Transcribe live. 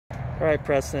All right,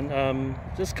 Preston,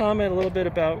 just comment a little bit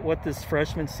about what this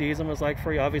freshman season was like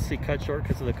for you. Obviously cut short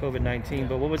because of the COVID-19,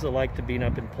 but what was it like to being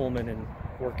up in Pullman and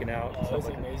working out? It was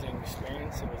an amazing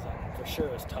experience. It was, for sure,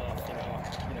 it was tough.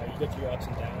 You go through ups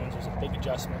and downs. There's a big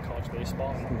adjustment in college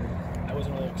baseball, and I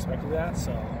wasn't really expecting that.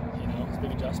 So, it's a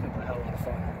big adjustment, but I had a lot of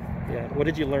fun. Yeah. What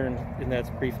did you learn in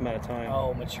that brief amount of time?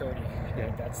 Oh, maturity. Yeah.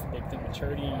 That's the big thing.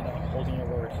 Maturity. Holding your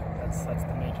word. That's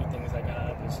the main two things I got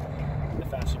out of this. The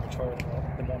faster you mature,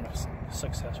 the more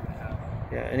success you can have.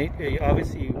 Yeah, and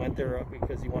obviously you went there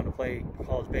because you want to play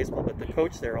college baseball, but the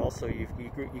coach there also, you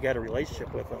got a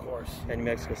relationship with him. Of course. At New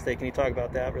Mexico State. Can you talk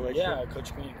about that relationship? Yeah,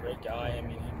 Coach Green, great guy.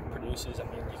 He produces.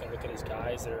 You can look at his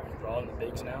guys. They're all in the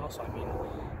bigs now. So,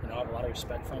 I have a lot of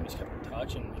respect for him. He's kept in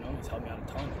touch, and, he's helped me out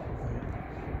a ton.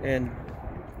 And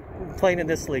playing in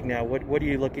this league now, what are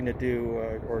you looking to do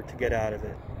or to get out of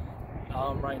it?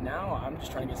 Right now, I'm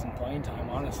just trying to get some playing time,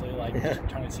 honestly. Just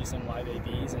trying to see some live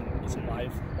ABs and get some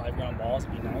live ground balls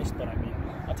would be nice. But,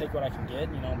 I'll take what I can get.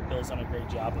 Bill's done a great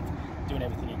job of doing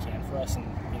everything he can for us, and,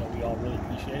 we all really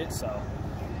appreciate it. So,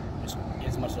 just get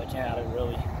as much as I can out of it,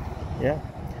 really. Yeah.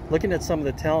 Looking at some of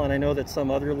the talent, I know that some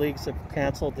other leagues have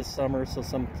canceled this summer, so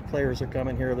some players are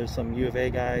coming here. There's some U of A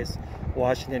guys,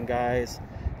 Washington guys.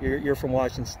 You're from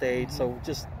Washington State, so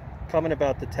just comment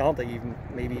about the talent that you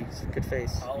maybe could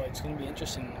face. Oh, it's going to be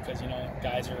interesting because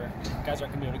guys aren't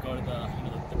going to be able to go to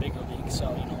the bigger league, so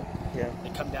they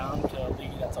come down to a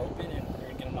league that's open and they're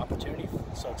going to get an opportunity.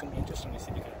 So it's going to be interesting to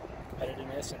see the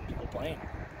competitiveness and people playing.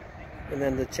 And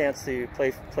then the chance to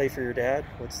play for your dad.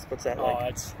 What's that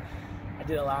like? I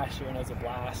did it last year and it was a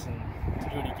blast, and to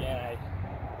do it again,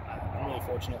 I'm really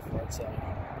fortunate for it. So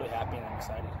I'm really happy and I'm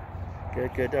excited.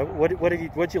 Good. What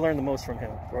did you learn the most from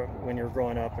him when you were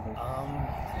growing up and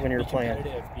when you were playing? Be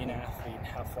competitive, be an athlete,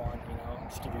 have fun.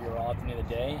 Just give it your all at the end of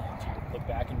the day. You look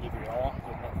back and give it your all.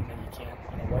 There's nothing that you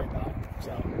can't worry about.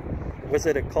 So, was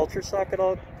it a culture shock at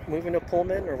all moving to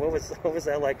Pullman, or what was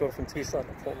that like going from Tucson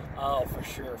to Pullman? Oh, for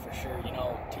sure.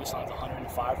 Tucson's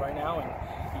 105 right now,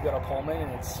 and you go to Pullman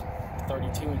and it's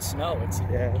 32 in snow. It's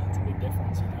a big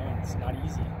difference. It's not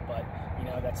easy, but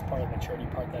that's part of the maturity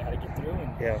part that I had to get through,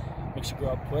 and makes you grow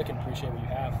up quick and appreciate what you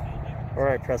have. All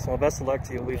right, Preston. Well, best of luck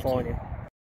to you. We'll be following you.